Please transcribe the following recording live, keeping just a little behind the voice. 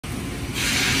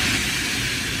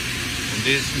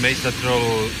this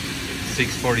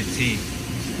M640T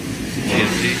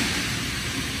CNC,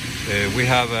 we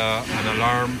have an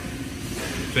alarm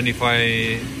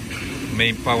 25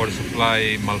 main power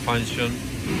supply malfunction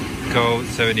code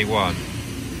 71.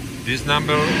 This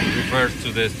number refers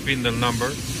to the spindle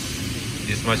number.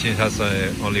 This machine has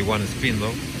only one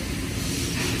spindle,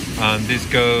 and this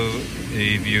code,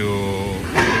 if you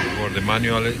look for the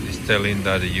manual, is telling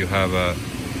that you have a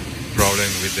problem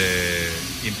with the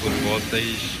input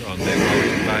voltage on the power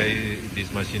supply.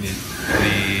 This machine is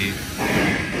 3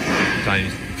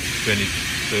 times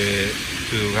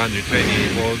 220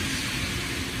 volts,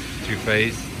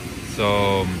 3-phase.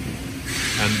 So,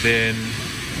 and then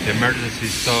the emergency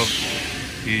stop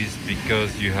is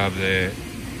because you have the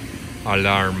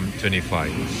alarm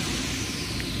 25.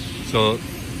 So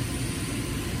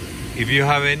if you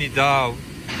have any doubt,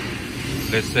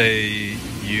 let's say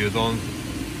you don't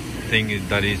think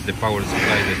that is the power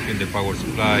supply, the spindle power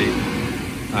supply,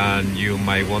 and you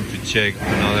might want to check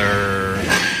another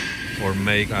or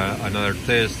make another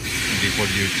test before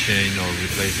you change or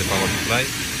replace the power supply,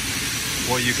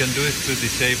 what you can do is to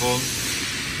disable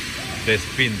the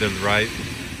spindle drive.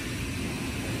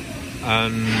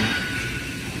 And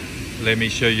let me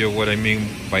show you what I mean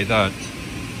by that.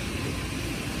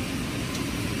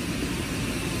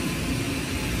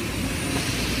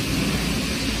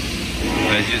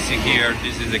 As you see here,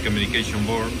 this is the communication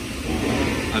board,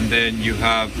 and then you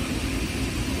have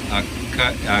a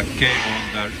cable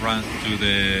that runs to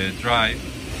the drive,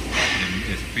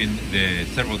 the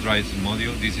servo drive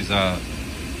module. This is a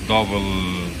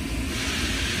double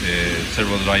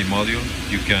servo drive module.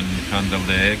 You can handle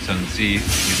the X and Z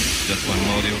with just one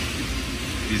module.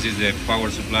 This is the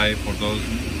power supply for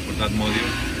that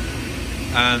module.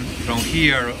 And from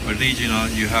here, original,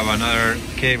 you have another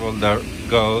cable that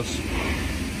goes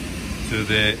to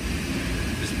the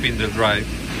spindle drive.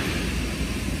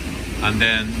 And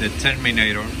then the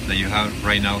terminator that you have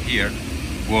right now here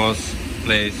was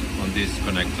placed on this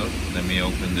connector. Let me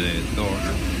open the door.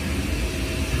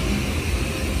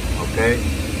 Okay.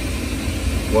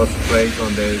 Was placed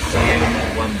on the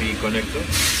CM1B connector.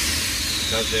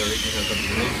 That's the original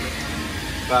configuration.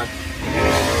 But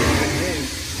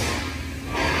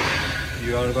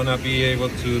you are gonna be able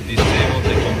to disable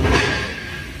the complete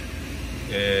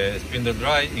spindle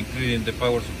drive, including the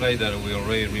power supply that we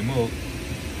already removed.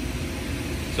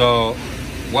 So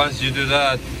once you do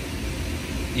that,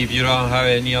 if you don't have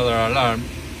any other alarm,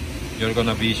 you're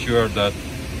gonna be sure that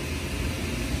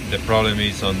the problem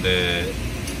is on the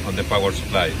power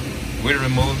supply. We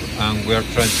removed, and we are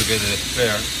trying to get a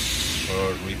spare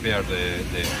or repair the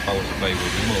power supply we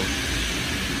removed.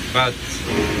 But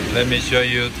let me show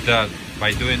you that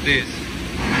by doing this,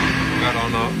 we are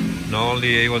not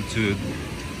only able to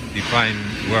define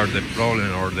where the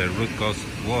problem or the root cause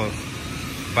was,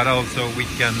 but also we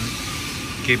can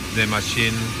keep the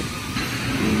machine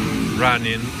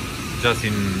running just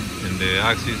in the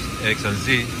axis X and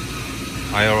Z.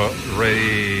 I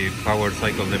already power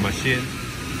cycled the machine,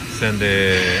 send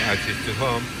the axis to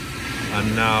home,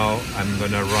 and now I'm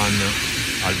gonna run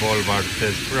a ball bar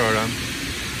test program.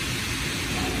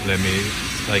 Let me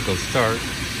cycle start.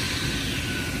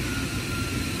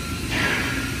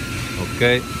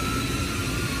 Okay,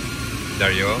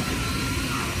 there you go.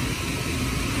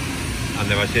 And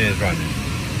the machine is running.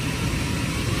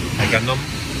 I cannot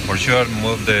for sure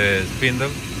move the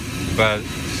spindle, but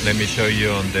let me show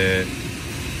you on the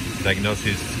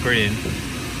diagnosis screen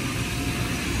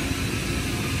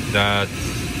that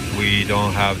we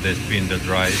don't have the spindle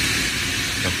drive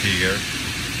configured.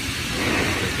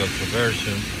 Let's go to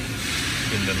version,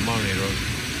 spindle monitor,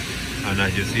 and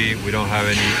as you see, we don't have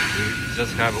any. We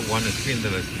just have one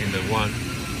spindle 1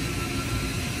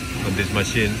 on this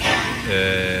machine.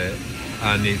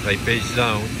 And if I page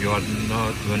down, you are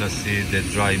not gonna see the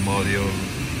drive module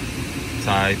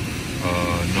type,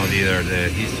 not either the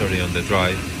history on the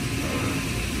drive.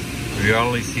 We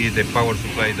only see the power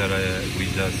supply that we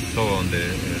just saw on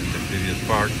the previous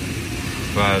part,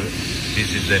 but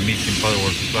this is the missing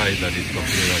power supply that is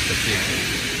configured as a chip.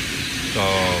 So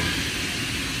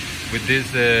with this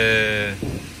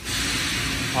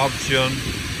option,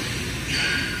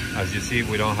 as you see,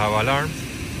 we don't have alarms.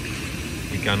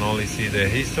 We can only see the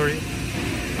history,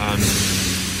 and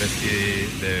let's see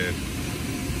the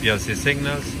PLC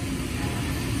signals.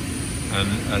 And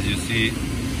as you see,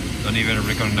 don't even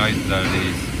recognize that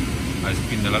it's a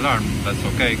spindle alarm. That's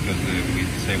okay, because we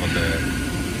disable the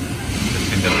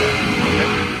spindle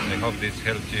alarm. I hope this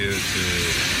helps you to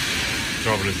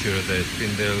troubleshoot the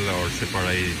spindle or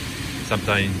separate.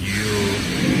 Sometimes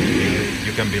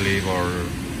you can believe or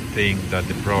think that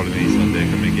the problem is on the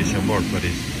communication board, but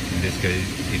in this case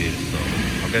it is. So,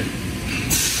 okay.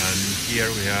 And here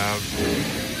we have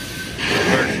the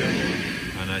version,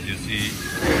 and as you see,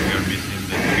 we are missing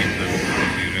the